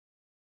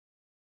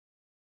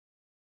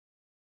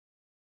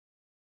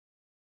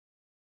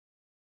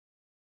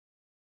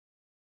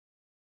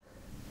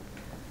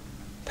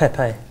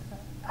Pepe,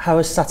 how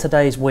has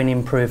Saturday's win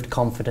improved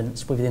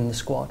confidence within the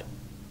squad?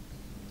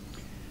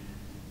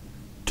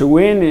 To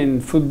win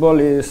in football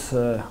is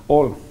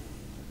all.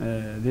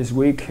 This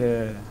week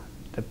the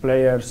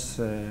players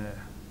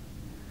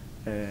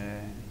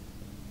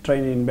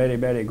training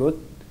very good,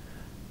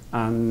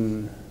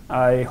 and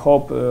I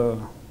hope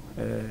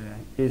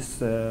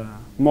is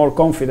more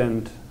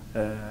confident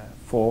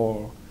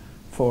for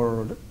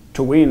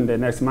to win the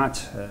next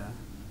match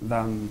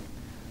than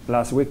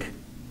last week.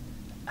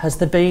 Has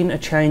there been a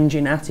change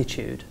in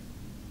attitude?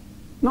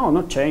 No,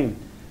 not change.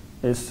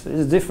 It's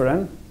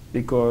different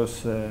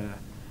because to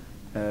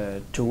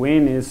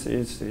win is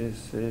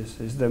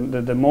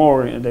the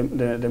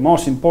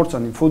most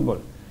important in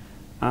football,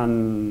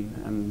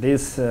 and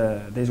this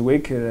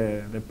week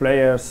the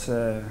players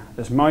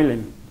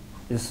smiling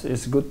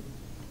is good.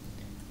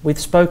 We've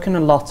spoken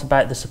a lot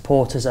about the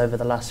supporters over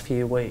the last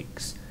few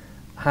weeks.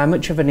 How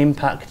much of an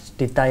impact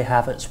did they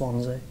have at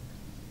Swansea?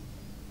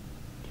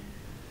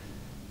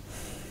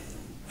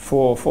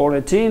 For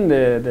the team,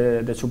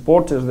 the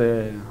supporters,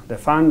 the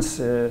fans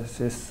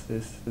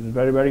is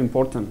very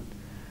important.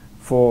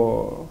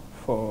 For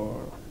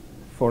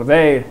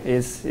they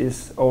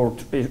is our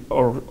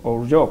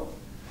job.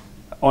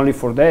 Only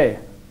for they,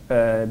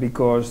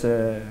 because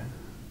the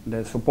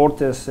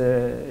supporters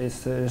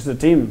is the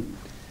team,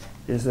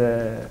 is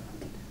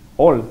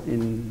all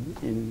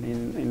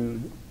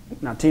in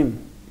a team.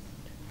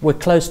 We're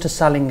close to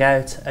selling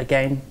out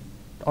again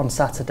on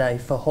Saturday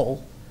for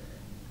Hull.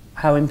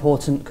 How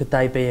important could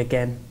they be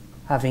again,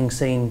 having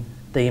seen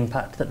the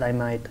impact that they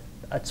made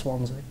at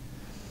Swansea?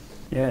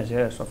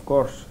 Yes, of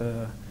course.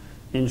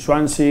 In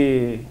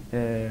Swansea,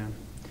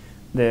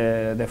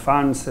 the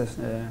fans is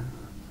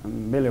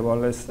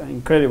unbelievable. It's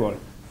incredible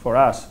for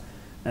us.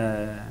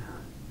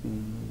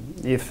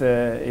 If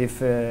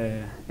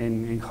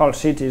in Hull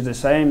City is the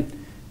same,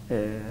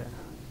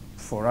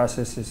 for us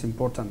it's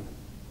important.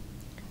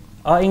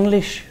 Are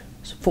English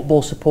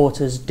football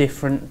supporters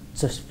different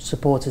to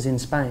supporters in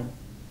Spain?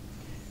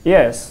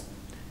 Yes,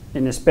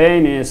 in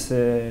Spain is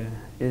a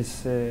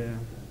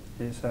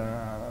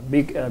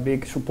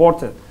big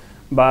supporter,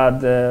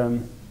 but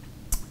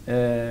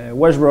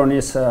West Brom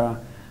is a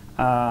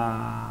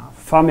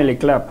family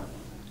club.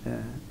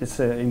 It's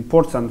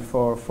important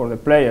for the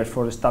players,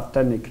 for the staff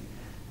technique.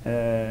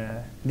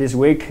 This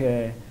week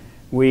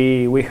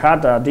we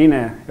had a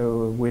dinner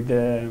with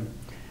the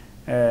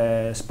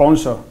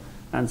sponsor,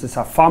 and it's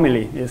a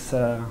family. It's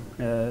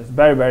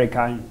very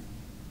kind.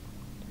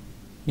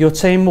 Your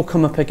team will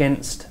come up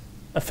against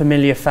a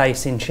familiar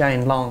face in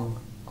Shane Long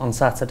on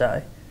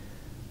Saturday.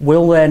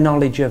 Will their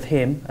knowledge of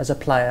him as a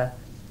player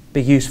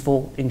be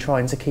useful in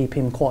trying to keep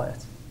him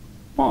quiet?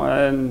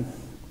 Well,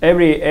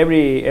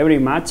 every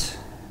match,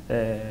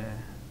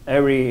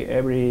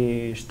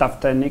 every staff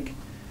technique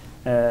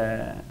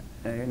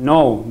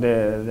know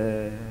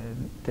the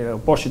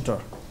oppositor.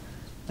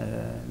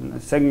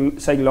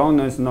 Shane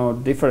Long is no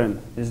different.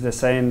 It's the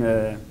same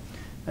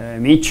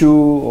Michu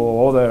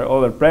or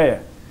other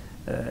player.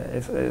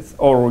 It's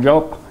our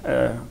job,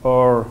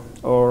 our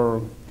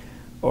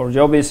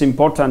job is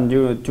important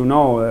to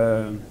know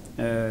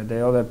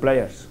the other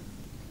players.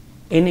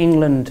 In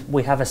England,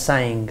 we have a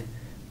saying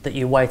that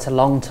you wait a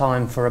long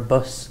time for a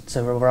bus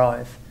to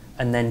arrive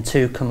and then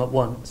two come at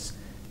once.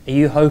 Are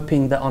you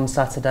hoping that on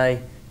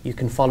Saturday you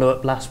can follow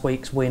up last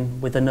week's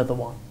win with another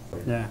one?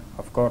 Yeah,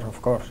 of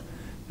course.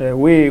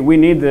 We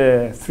need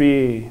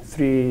three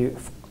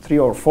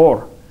or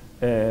four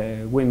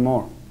win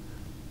more.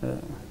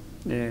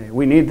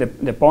 We need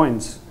the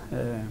points,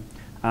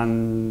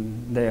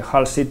 and the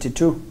Hull City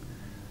too.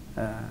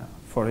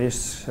 For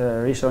this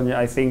reason,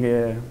 I think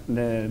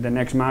the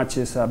next match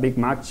is a big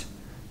match.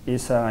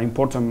 It's an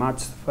important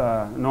match,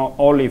 not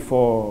only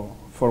for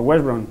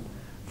West Brom,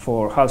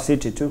 for Hull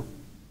City too.